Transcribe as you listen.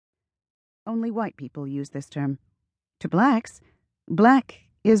Only white people use this term. To blacks, black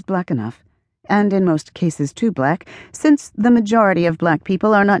is black enough, and in most cases too black, since the majority of black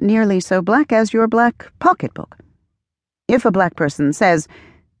people are not nearly so black as your black pocketbook. If a black person says,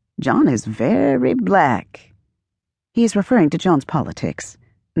 "John is very black," he is referring to John's politics,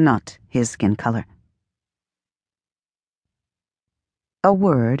 not his skin color. A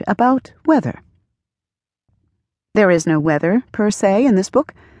word about weather. There is no weather, per se, in this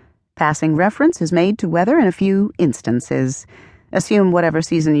book. Passing reference is made to weather in a few instances. Assume whatever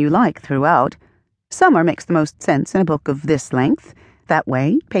season you like throughout. Summer makes the most sense in a book of this length. That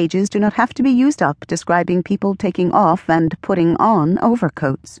way, pages do not have to be used up describing people taking off and putting on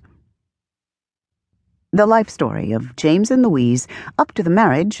overcoats. The life story of James and Louise up to the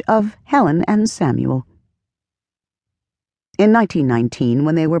marriage of Helen and Samuel. In 1919,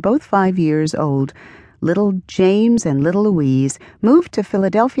 when they were both 5 years old, little James and little Louise moved to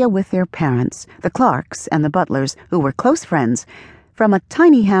Philadelphia with their parents, the Clarks and the Butlers, who were close friends, from a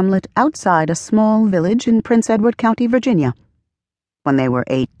tiny hamlet outside a small village in Prince Edward County, Virginia. When they were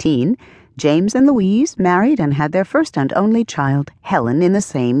 18, James and Louise married and had their first and only child, Helen, in the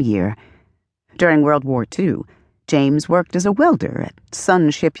same year. During World War II, James worked as a welder at Sun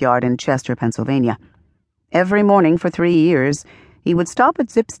Shipyard in Chester, Pennsylvania. Every morning for 3 years, he would stop at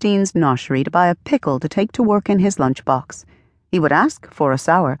Zipstein's noshery to buy a pickle to take to work in his lunchbox. He would ask for a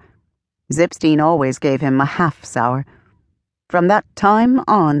sour. Zipstein always gave him a half-sour. From that time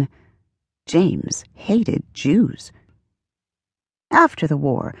on, James hated Jews. After the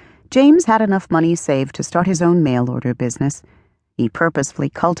war, James had enough money saved to start his own mail-order business. He purposefully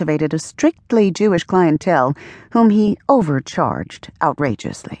cultivated a strictly Jewish clientele whom he overcharged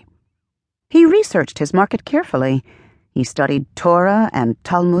outrageously. He researched his market carefully. He studied Torah and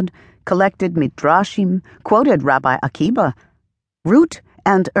Talmud, collected midrashim, quoted Rabbi Akiba. Root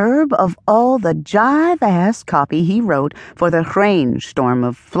and herb of all the jive-ass copy he wrote for the rainstorm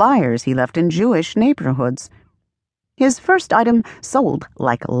of flyers he left in Jewish neighborhoods. His first item sold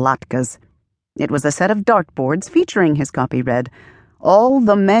like latkes. It was a set of dartboards featuring his copy read, "All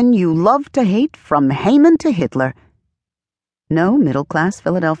the men you love to hate from Haman to Hitler." No middle-class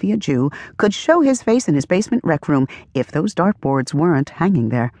Philadelphia Jew could show his face in his basement rec room if those dartboards weren't hanging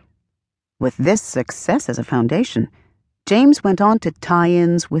there. With this success as a foundation, James went on to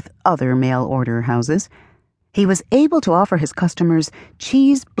tie-ins with other mail-order houses. He was able to offer his customers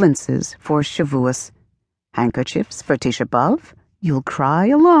cheese blintzes for Shavuos, handkerchiefs for Tisha B'Av, you'll cry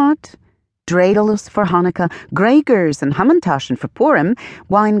a lot, dreidels for Hanukkah, Gregers and Hamantaschen for Purim,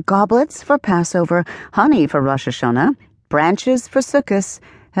 wine goblets for Passover, honey for Rosh Hashanah, branches for Sukkot,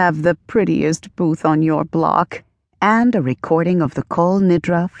 have the prettiest booth on your block, and a recording of the Kol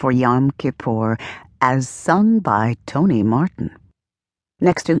Nidra for Yom Kippur, as sung by Tony Martin.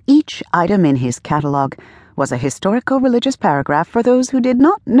 Next to each item in his catalog was a historico-religious paragraph for those who did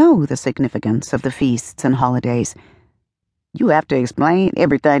not know the significance of the feasts and holidays. "You have to explain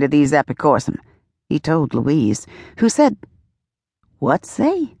everything to these epicorsim," he told Louise, who said, "What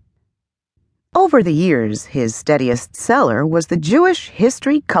say?" Over the years, his steadiest seller was the Jewish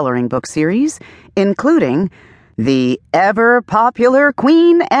history coloring book series, including the ever-popular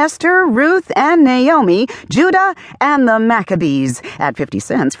Queen Esther, Ruth, and Naomi, Judah, and the Maccabees at 50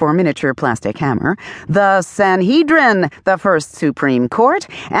 cents for a miniature plastic hammer, the Sanhedrin, the First Supreme Court,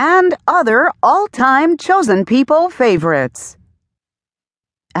 and other all-time chosen people favorites.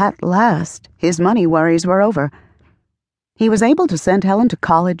 At last, his money worries were over. He was able to send Helen to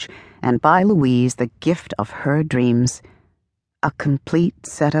college and buy Louise the gift of her dreams, a complete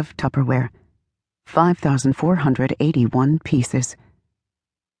set of Tupperware, 5,481 pieces.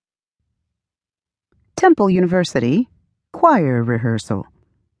 Temple University choir rehearsal.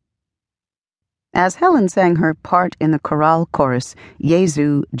 As Helen sang her part in the chorale chorus,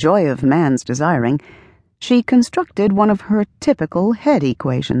 Jesu, Joy of Man's Desiring, she constructed one of her typical head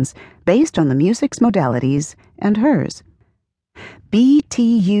equations based on the music's modalities and hers.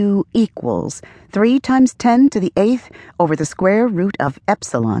 BTU equals 3 times 10 to the 8th over the square root of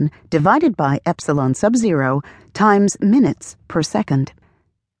epsilon divided by epsilon sub-zero times minutes per second,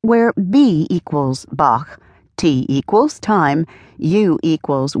 where B equals Bach, T equals time, U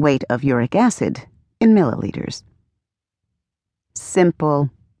equals weight of uric acid in milliliters. Simple,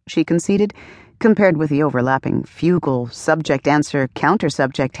 she conceded, compared with the overlapping fugal subject-answer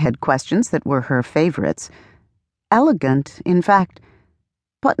counter-subject head questions that were her favorites. Elegant, in fact,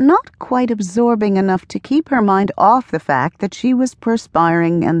 but not quite absorbing enough to keep her mind off the fact that she was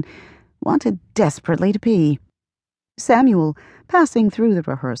perspiring and wanted desperately to pee. Samuel, passing through the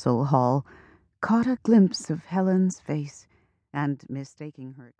rehearsal hall, caught a glimpse of Helen's face and, mistaking her